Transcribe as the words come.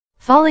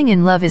Falling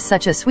in love is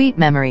such a sweet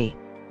memory.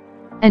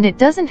 And it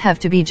doesn't have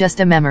to be just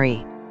a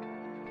memory.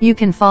 You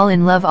can fall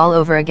in love all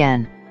over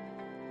again.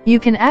 You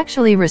can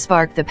actually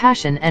respark the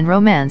passion and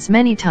romance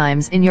many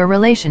times in your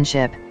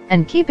relationship,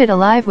 and keep it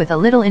alive with a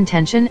little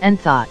intention and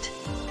thought.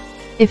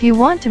 If you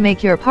want to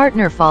make your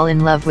partner fall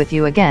in love with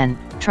you again,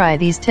 try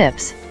these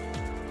tips.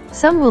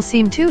 Some will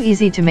seem too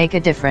easy to make a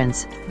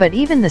difference, but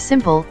even the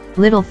simple,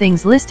 little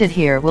things listed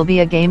here will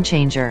be a game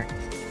changer.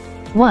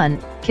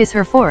 1. Kiss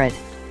her forehead.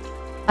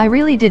 I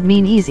really did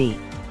mean easy.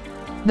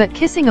 But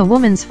kissing a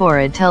woman's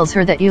forehead tells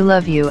her that you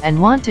love you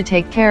and want to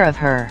take care of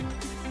her.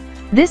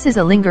 This is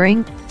a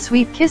lingering,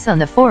 sweet kiss on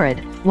the forehead,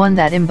 one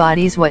that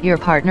embodies what your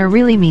partner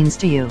really means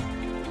to you.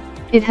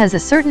 It has a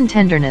certain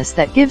tenderness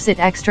that gives it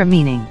extra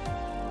meaning.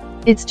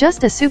 It's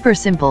just a super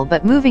simple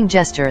but moving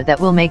gesture that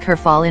will make her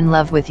fall in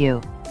love with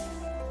you.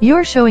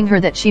 You're showing her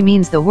that she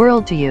means the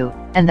world to you,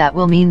 and that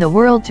will mean the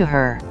world to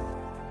her.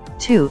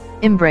 2.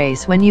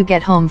 Embrace when you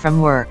get home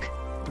from work.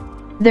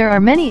 There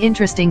are many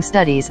interesting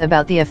studies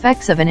about the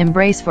effects of an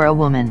embrace for a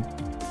woman.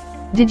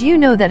 Did you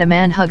know that a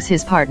man hugs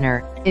his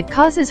partner, it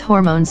causes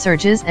hormone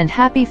surges and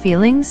happy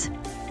feelings?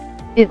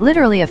 It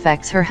literally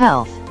affects her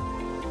health.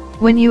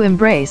 When you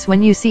embrace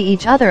when you see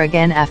each other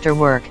again after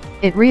work,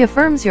 it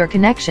reaffirms your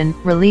connection,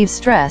 relieves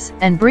stress,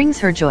 and brings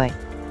her joy.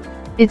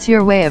 It's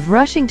your way of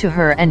rushing to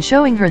her and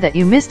showing her that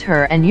you missed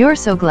her and you're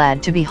so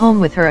glad to be home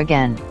with her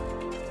again.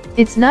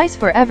 It's nice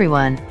for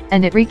everyone,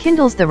 and it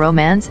rekindles the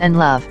romance and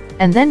love,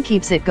 and then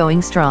keeps it going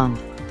strong.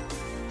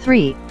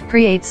 3.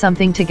 Create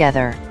something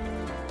together.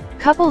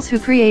 Couples who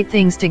create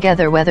things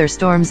together weather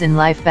storms in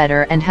life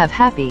better and have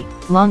happy,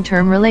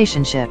 long-term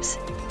relationships.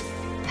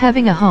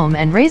 Having a home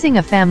and raising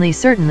a family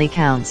certainly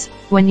counts,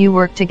 when you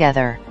work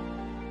together.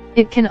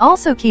 It can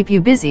also keep you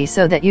busy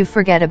so that you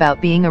forget about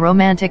being a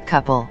romantic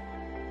couple.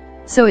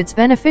 So it's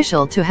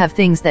beneficial to have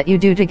things that you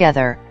do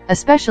together,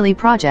 especially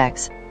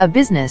projects, a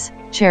business,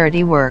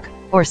 charity work,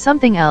 or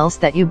something else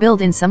that you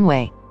build in some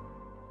way.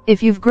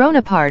 If you've grown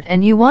apart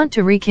and you want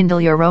to rekindle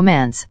your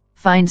romance,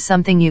 find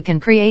something you can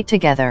create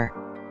together.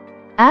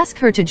 Ask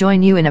her to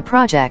join you in a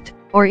project,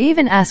 or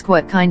even ask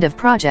what kind of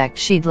project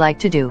she'd like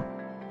to do.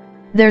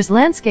 There's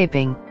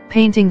landscaping,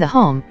 painting the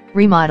home,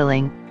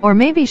 remodeling, or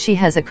maybe she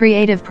has a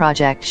creative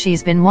project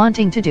she's been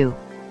wanting to do.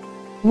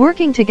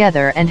 Working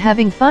together and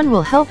having fun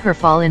will help her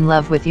fall in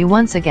love with you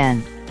once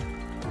again.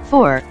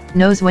 4.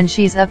 Knows when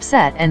she's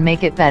upset and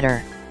make it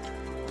better.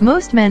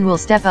 Most men will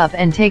step up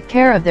and take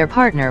care of their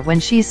partner when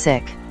she's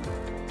sick.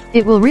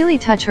 It will really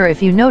touch her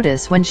if you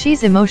notice when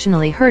she's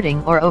emotionally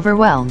hurting or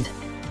overwhelmed.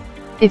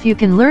 If you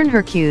can learn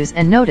her cues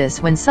and notice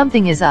when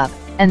something is up,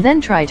 and then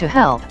try to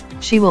help,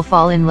 she will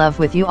fall in love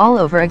with you all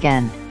over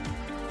again.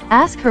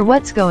 Ask her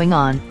what's going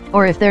on,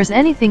 or if there's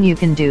anything you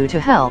can do to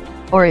help,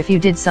 or if you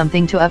did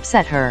something to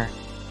upset her.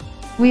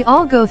 We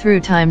all go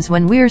through times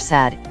when we're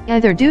sad,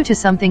 either due to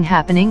something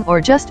happening or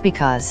just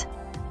because.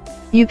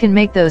 You can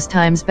make those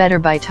times better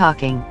by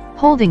talking,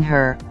 holding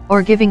her,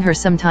 or giving her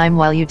some time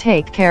while you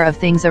take care of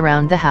things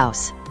around the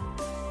house.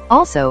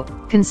 Also,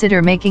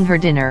 consider making her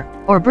dinner,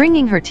 or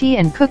bringing her tea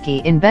and cookie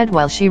in bed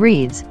while she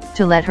reads,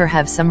 to let her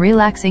have some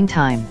relaxing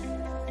time.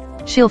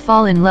 She'll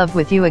fall in love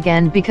with you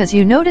again because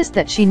you noticed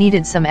that she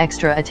needed some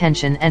extra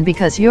attention and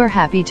because you're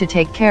happy to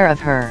take care of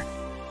her.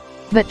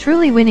 But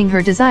truly winning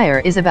her desire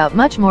is about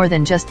much more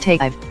than just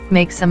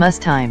make some us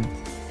time.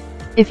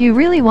 If you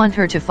really want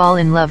her to fall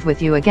in love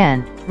with you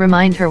again,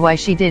 remind her why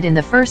she did in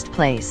the first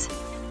place.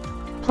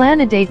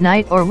 Plan a date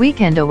night or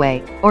weekend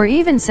away, or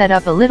even set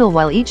up a little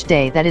while each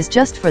day that is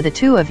just for the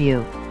two of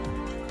you.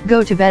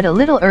 Go to bed a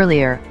little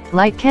earlier,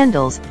 light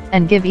candles,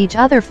 and give each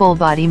other full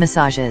body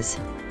massages.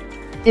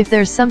 If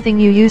there's something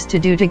you used to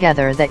do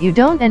together that you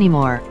don't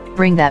anymore,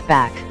 bring that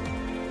back.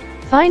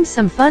 Find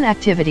some fun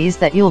activities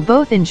that you'll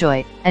both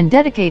enjoy, and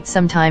dedicate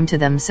some time to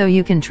them so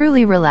you can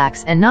truly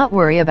relax and not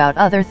worry about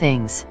other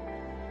things.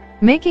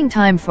 Making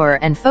time for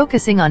and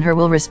focusing on her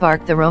will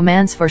respark the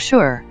romance for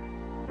sure.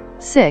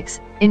 6.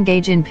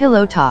 Engage in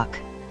pillow talk.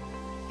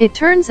 It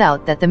turns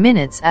out that the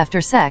minutes after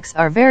sex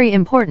are very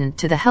important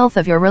to the health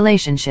of your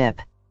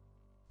relationship.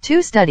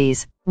 2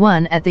 studies,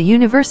 one at the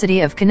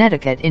University of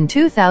Connecticut in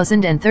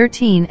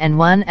 2013 and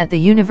one at the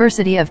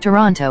University of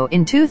Toronto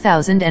in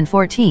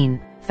 2014,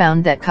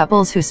 found that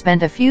couples who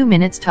spent a few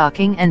minutes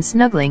talking and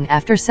snuggling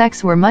after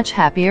sex were much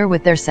happier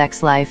with their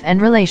sex life and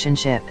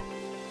relationship.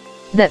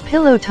 That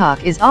pillow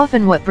talk is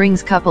often what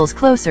brings couples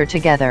closer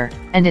together,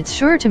 and it's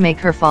sure to make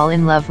her fall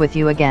in love with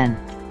you again.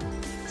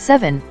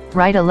 7.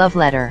 Write a love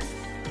letter.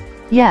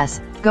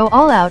 Yes, go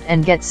all out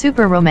and get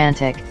super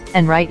romantic,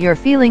 and write your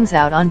feelings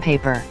out on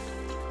paper.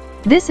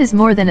 This is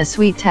more than a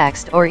sweet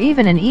text or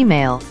even an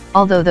email,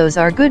 although those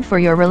are good for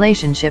your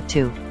relationship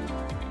too.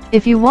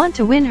 If you want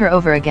to win her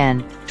over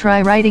again,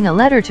 try writing a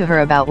letter to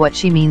her about what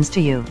she means to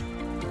you.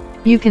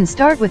 You can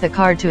start with a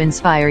card to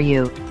inspire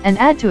you, and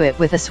add to it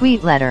with a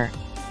sweet letter.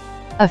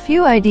 A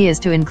few ideas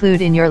to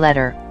include in your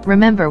letter: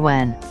 remember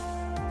when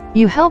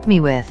you help me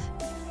with.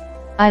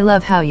 I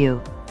love how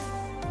you.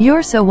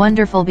 You're so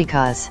wonderful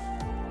because.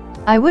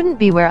 I wouldn't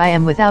be where I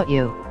am without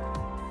you.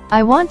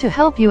 I want to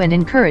help you and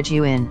encourage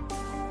you in.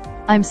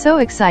 I'm so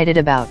excited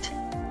about.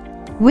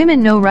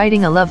 Women know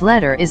writing a love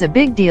letter is a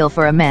big deal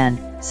for a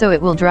man, so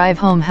it will drive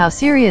home how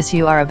serious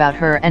you are about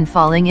her and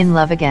falling in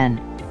love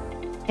again.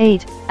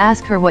 8.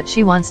 Ask her what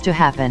she wants to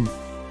happen.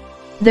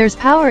 There's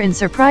power in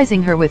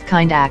surprising her with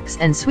kind acts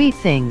and sweet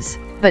things,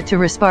 but to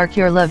respark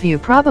your love you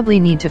probably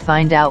need to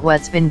find out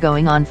what's been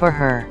going on for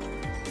her.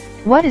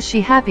 What is she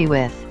happy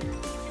with?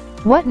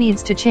 What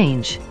needs to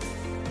change?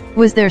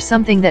 Was there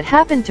something that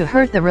happened to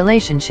hurt the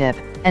relationship,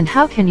 and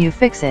how can you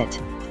fix it?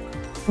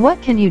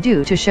 What can you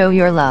do to show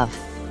your love?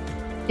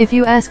 If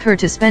you ask her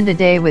to spend a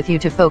day with you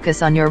to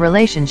focus on your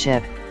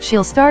relationship,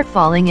 she'll start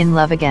falling in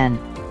love again.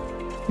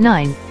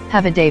 9.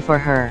 Have a day for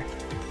her.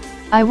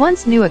 I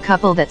once knew a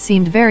couple that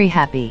seemed very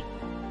happy.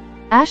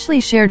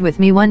 Ashley shared with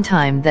me one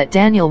time that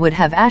Daniel would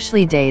have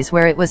Ashley days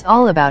where it was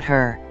all about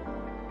her.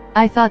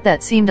 I thought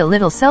that seemed a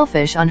little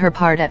selfish on her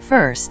part at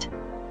first.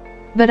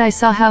 But I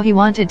saw how he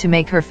wanted to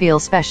make her feel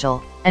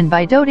special, and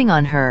by doting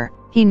on her,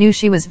 he knew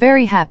she was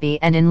very happy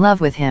and in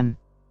love with him.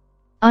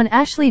 On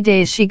Ashley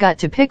days she got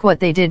to pick what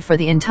they did for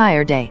the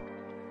entire day.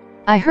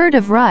 I heard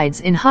of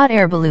rides in hot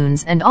air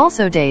balloons and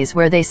also days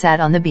where they sat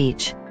on the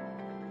beach.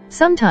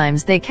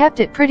 Sometimes they kept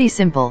it pretty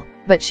simple,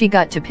 but she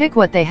got to pick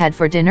what they had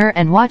for dinner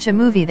and watch a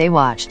movie they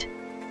watched.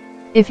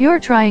 If you're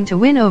trying to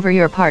win over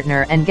your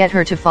partner and get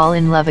her to fall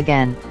in love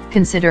again,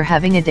 consider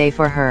having a day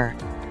for her.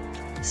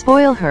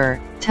 Spoil her,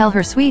 tell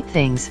her sweet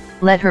things,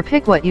 let her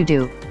pick what you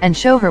do, and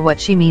show her what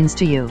she means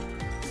to you.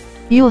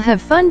 You'll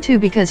have fun too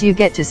because you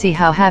get to see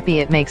how happy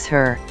it makes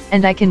her,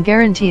 and I can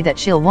guarantee that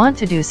she'll want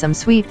to do some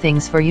sweet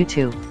things for you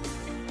too.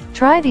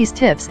 Try these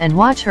tips and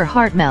watch her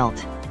heart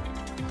melt.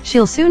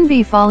 She'll soon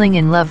be falling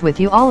in love with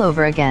you all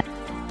over again.